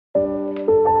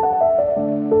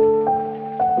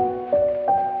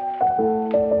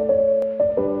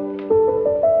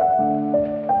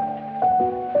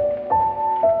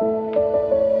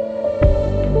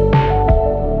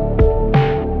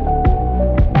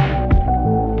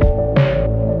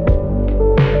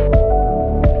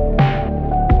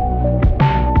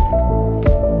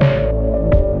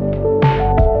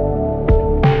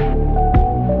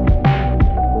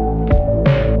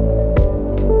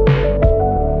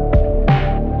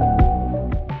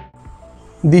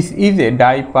This is a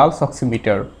dye pulse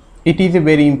oximeter. It is a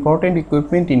very important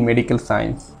equipment in medical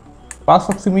science. Pulse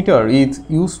oximeter is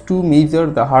used to measure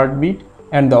the heartbeat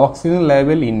and the oxygen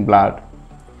level in blood.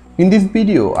 In this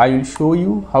video, I will show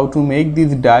you how to make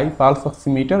this dye pulse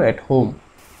oximeter at home.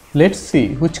 Let's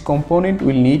see which component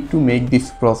we'll need to make this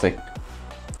project.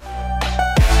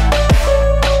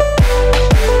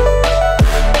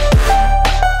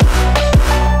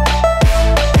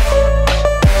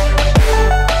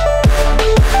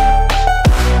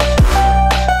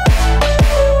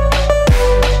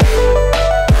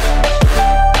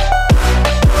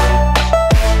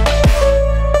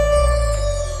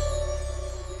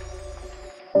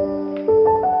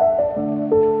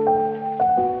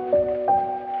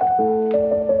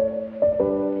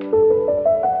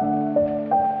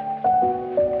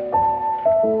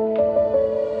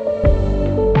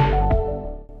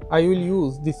 I will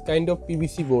use this kind of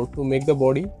PVC board to make the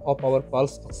body of our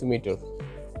pulse oximeter.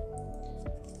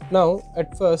 Now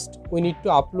at first we need to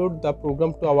upload the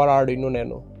program to our Arduino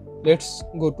Nano. Let's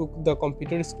go to the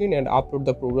computer screen and upload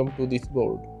the program to this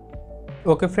board.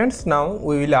 Okay friends, now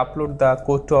we will upload the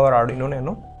code to our Arduino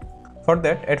Nano. For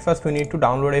that, at first we need to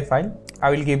download a file.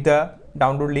 I will give the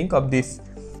download link of this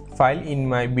file in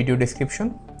my video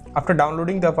description. After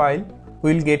downloading the file,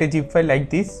 we will get a zip file like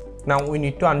this. Now we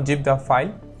need to unzip the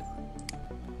file.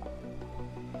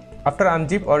 After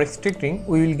unzip or extracting,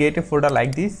 we will get a folder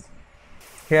like this.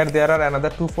 Here there are another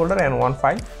two folders and one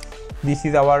file. This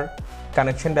is our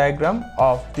connection diagram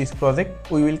of this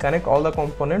project. We will connect all the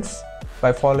components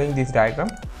by following this diagram.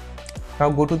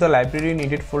 Now go to the library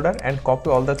needed folder and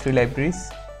copy all the three libraries.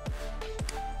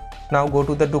 Now go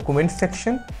to the documents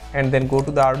section and then go to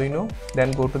the Arduino,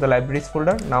 then go to the libraries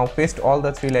folder. Now paste all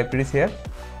the three libraries here.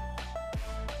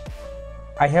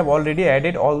 I have already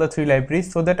added all the three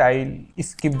libraries so that I will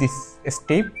skip this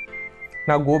step.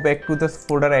 Now go back to the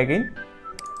folder again.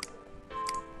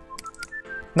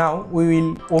 Now we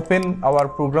will open our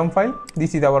program file.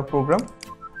 This is our program.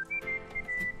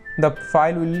 The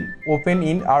file will open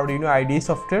in Arduino IDE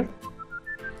software.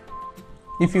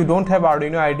 If you don't have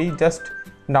Arduino IDE, just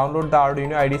download the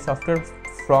Arduino IDE software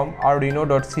from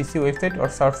arduino.cc website or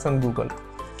search on Google.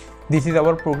 This is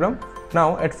our program.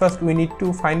 Now at first we need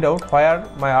to find out where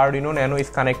my Arduino Nano is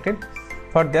connected.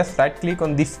 For this, right click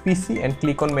on this PC and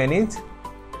click on manage.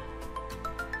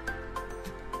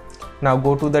 Now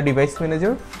go to the device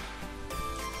manager.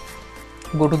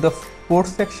 Go to the port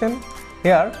section.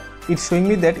 Here it's showing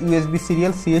me that USB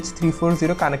serial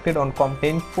CH340 connected on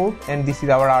COM10 port, and this is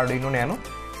our Arduino Nano.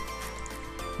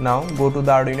 Now go to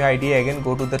the Arduino IDE again,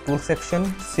 go to the tool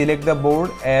section, select the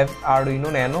board as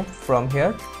Arduino Nano from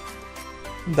here.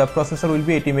 The processor will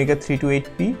be ATmega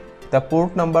 328P. The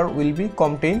port number will be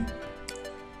COM10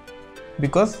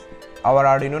 because our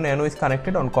Arduino Nano is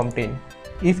connected on COM10.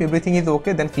 If everything is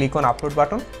okay, then click on upload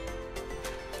button.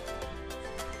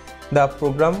 The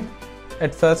program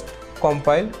at first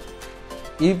compile.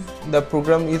 If the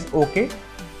program is okay,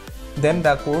 then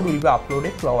the code will be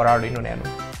uploaded to our Arduino Nano.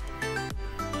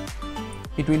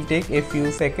 It will take a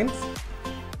few seconds.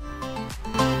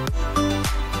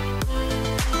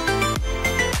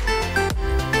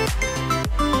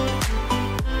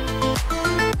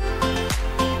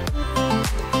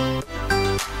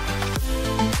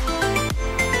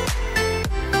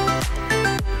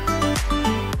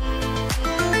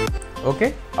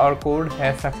 Okay, our code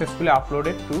has successfully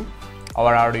uploaded to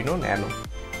our Arduino Nano.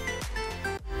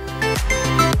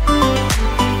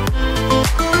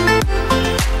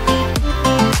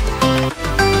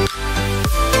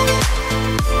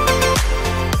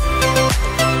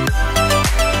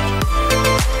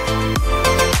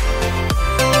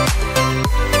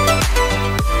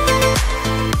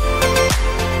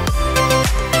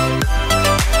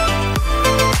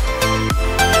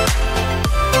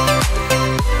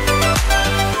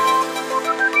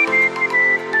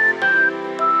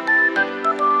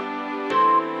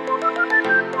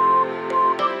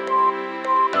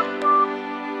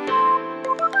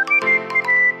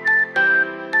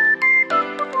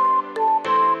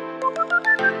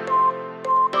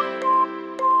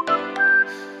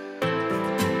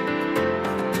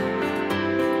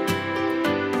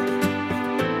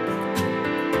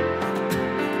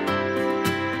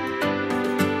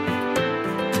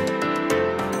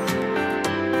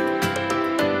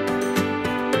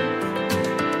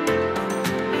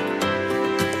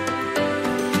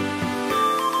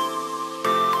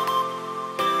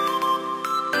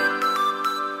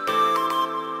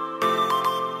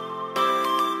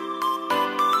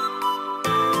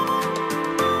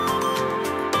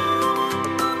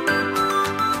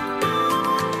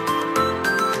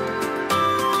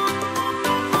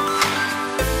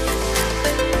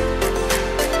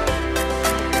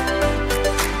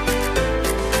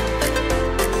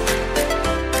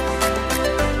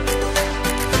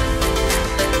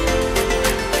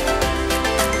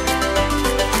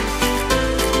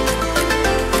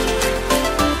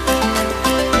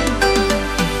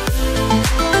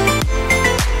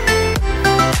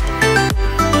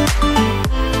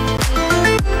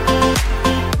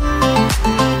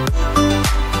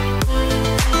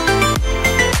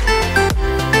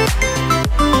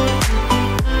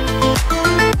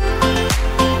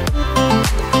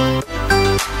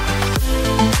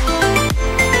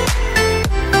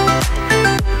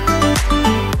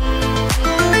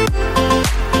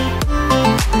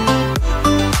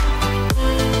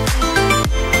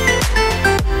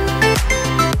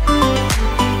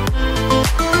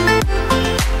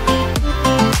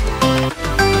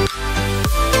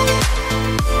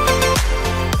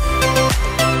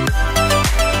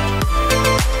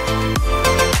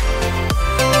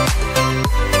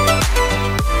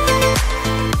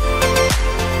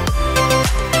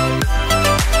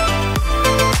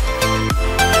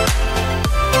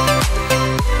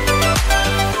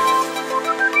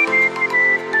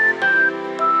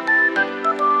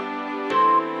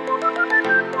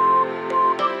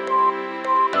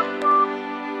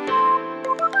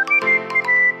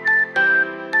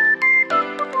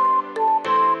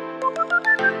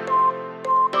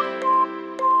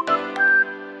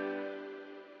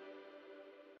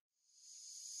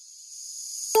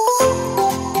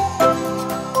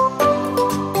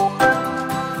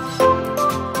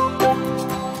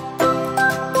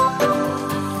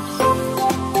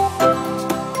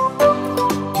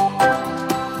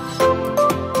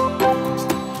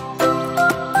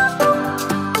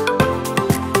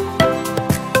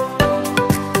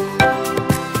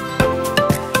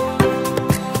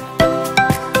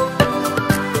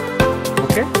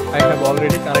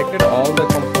 already connected all the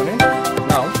components.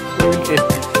 Now we will test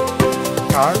it.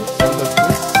 Turn on the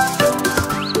switch.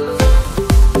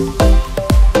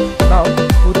 Now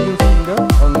put your finger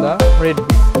on the red bit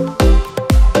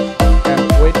and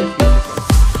wait a few seconds.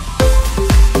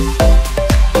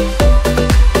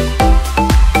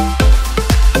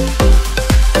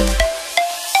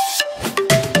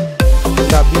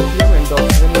 The lithium and the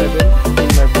oxygen level in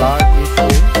my blood is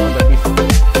showing on the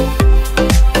display.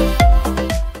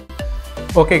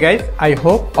 Okay guys, I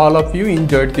hope all of you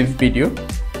enjoyed this video.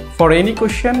 For any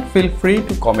question, feel free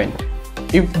to comment.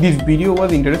 If this video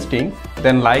was interesting,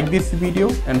 then like this video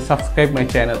and subscribe my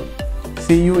channel.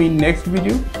 See you in next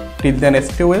video. Till then,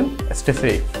 stay well, stay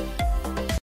safe.